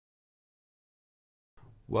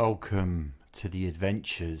Welcome to the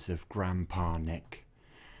Adventures of Grandpa Nick.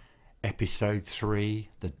 Episode 3,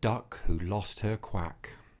 The Duck Who Lost Her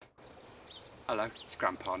Quack. Hello, it's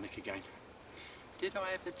Grandpa Nick again. Did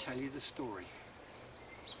I ever tell you the story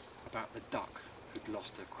about the duck who'd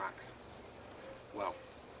lost her quack? Well,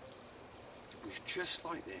 it was just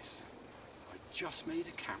like this. I just made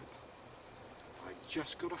a camp. I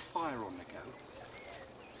just got a fire on the go.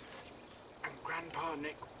 And Grandpa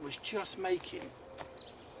Nick was just making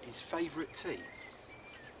his favourite tea,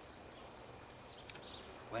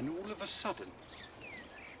 when all of a sudden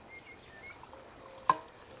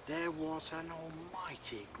there was an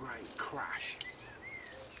almighty great crash.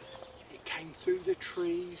 It came through the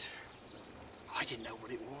trees. I didn't know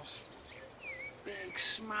what it was. Big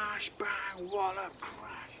smash, bang, wallop,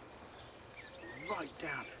 crash, right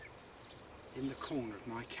down in the corner of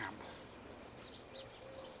my camp.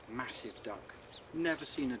 Massive duck. Never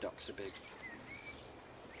seen a duck so big.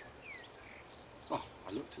 Oh,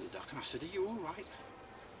 I looked at the duck and I said, "Are you all right?"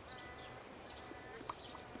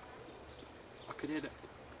 I could hear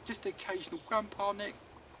just the occasional "Grandpa Nick."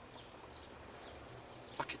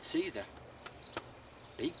 I could see the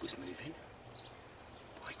beak was moving,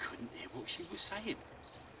 but I couldn't hear what she was saying.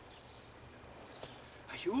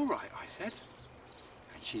 "Are you all right?" I said,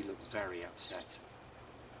 and she looked very upset.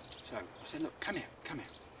 So I said, "Look, come here, come here."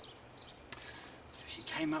 She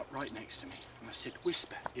came up right next to me and I said,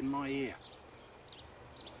 "Whisper in my ear."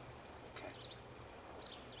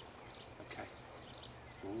 Okay.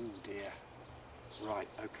 Oh dear. Right,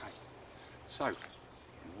 okay. So,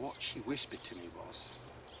 what she whispered to me was,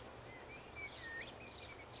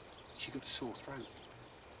 she got a sore throat.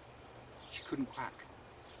 She couldn't quack.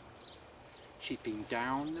 She'd been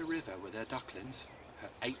down the river with her ducklings, her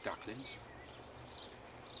 8 ducklings,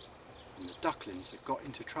 and the ducklings had got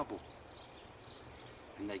into trouble.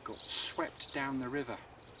 And they got swept down the river.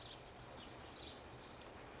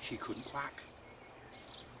 She couldn't quack.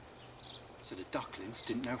 So the ducklings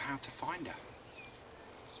didn't know how to find her.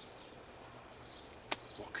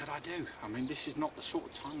 What could I do? I mean, this is not the sort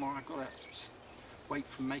of time where I've got to wait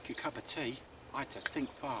and make a cup of tea. I had to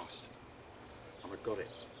think fast. And I got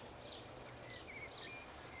it.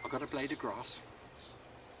 I got a blade of grass.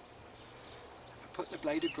 I put the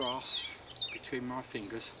blade of grass between my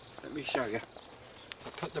fingers. Let me show you. I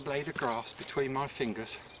put the blade of grass between my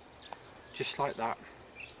fingers, just like that.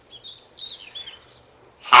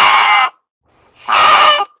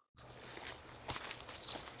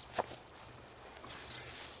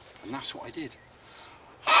 And that's what I did.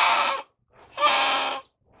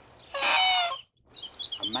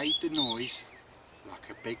 I made the noise like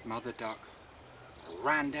a big mother duck. I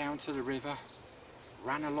ran down to the river,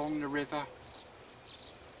 ran along the river.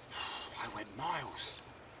 I went miles,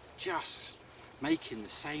 just making the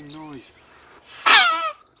same noise.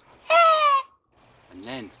 And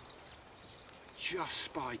then just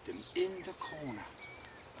spied them in the corner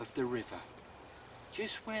of the river,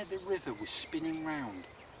 just where the river was spinning round.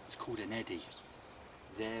 It's called an eddy.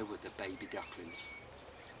 There were the baby ducklings.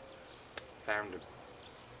 Found them.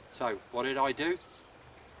 So what did I do?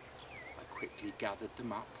 I quickly gathered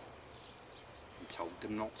them up and told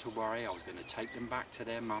them not to worry. I was going to take them back to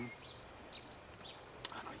their mum.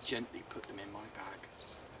 And I gently put them in my bag.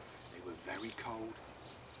 They were very cold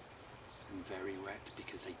and very wet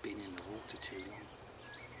because they'd been in the water too long.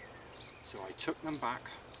 So I took them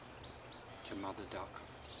back to Mother Duck.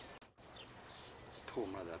 Poor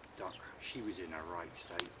Mother Duck, she was in a right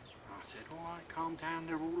state. I said, "All right, calm down,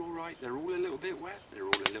 they're all right. They're all a little bit wet, they're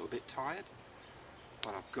all a little bit tired,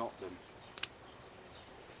 but I've got them."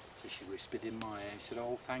 So she whispered in my ear, she said,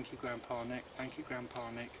 "Oh, thank you, Grandpa Nick, thank you,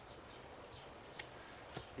 Grandpa Nick."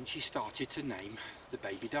 And she started to name the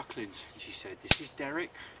baby ducklings. And she said, "This is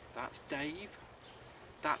Derek, that's Dave,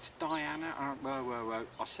 that's Diana." Well.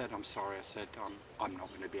 I said, "I'm sorry," I said, I'm not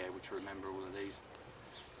going to be able to remember all of these.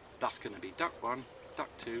 That's going to be Duck 1,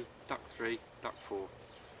 Duck 2, Duck 3, Duck 4,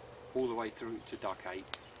 all the way through to Duck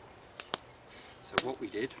 8. So what we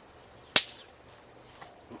did,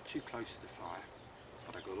 not too close to the fire,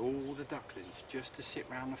 but I got all the ducklings just to sit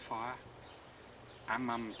round the fire, and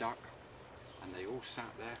Mum Duck, and they all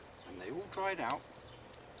sat there and they all dried out,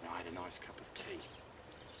 and I had a nice cup of tea.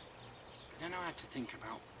 Then I had to think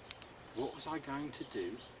about, what was I going to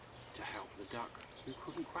do to help the duck who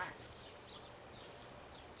couldn't quack?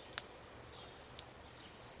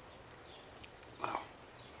 Well,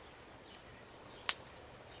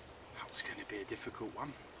 that was going to be a difficult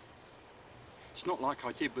one. It's not like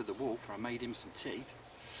I did with the wolf, where I made him some tea.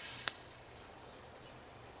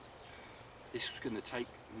 This was going to take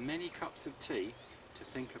many cups of tea to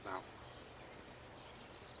think about.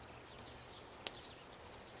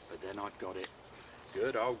 But then I've got it.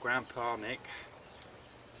 Good old Grandpa Nick.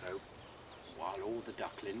 So while all the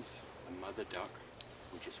ducklings and Mother Duck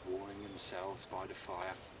were just warming themselves by the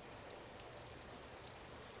fire,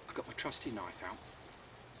 I got my trusty knife out.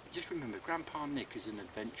 Just remember, Grandpa Nick is an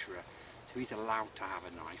adventurer, so he's allowed to have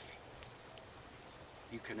a knife.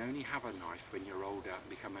 You can only have a knife when you're older and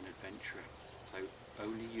become an adventurer. So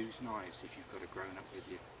only use knives if you've got a grown-up with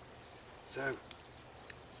you. So,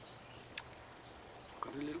 I've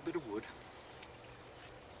got a little bit of wood.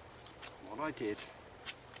 What I did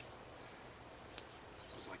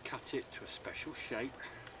was I cut it to a special shape,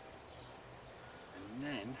 and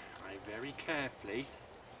then I very carefully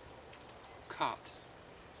cut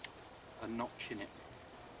a notch in it.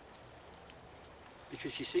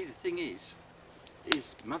 Because you see, the thing is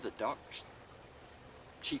Mother Duck,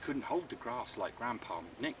 she couldn't hold the grass like Grandpa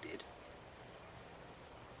Nick did.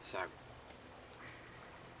 So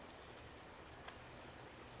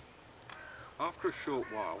after a short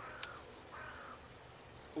while,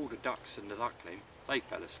 all the ducks and the duckling, they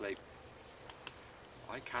fell asleep.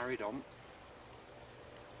 I carried on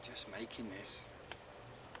just making this,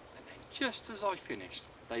 and then just as I finished,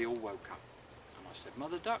 they all woke up, and I said,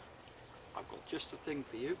 Mother Duck, I've got just the thing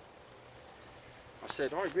for you. I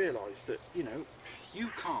said, I realised that, you know,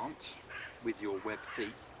 you can't, with your webbed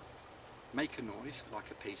feet, make a noise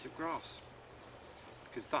like a piece of grass,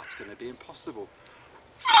 because that's going to be impossible.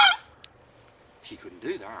 She couldn't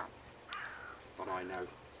do that, but I know.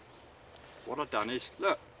 What I've done is,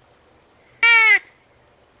 look,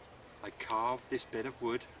 I carved this bit of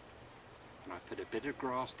wood, and I put a bit of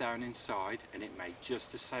grass down inside, and it made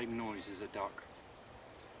just the same noise as a duck.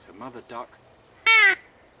 So Mother Duck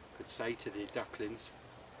could say to the ducklings,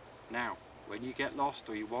 now when you get lost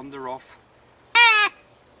or you wander off,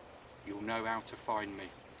 you'll know how to find me.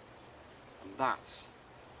 And that's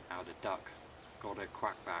how the duck got her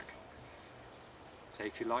quack back. So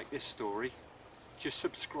if you like this story, just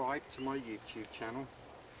subscribe to my YouTube channel,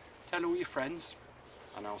 tell all your friends,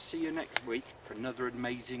 and I'll see you next week for another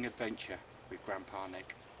amazing adventure with Grandpa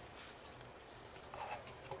Nick.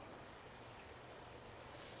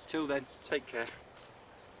 Till then, take care.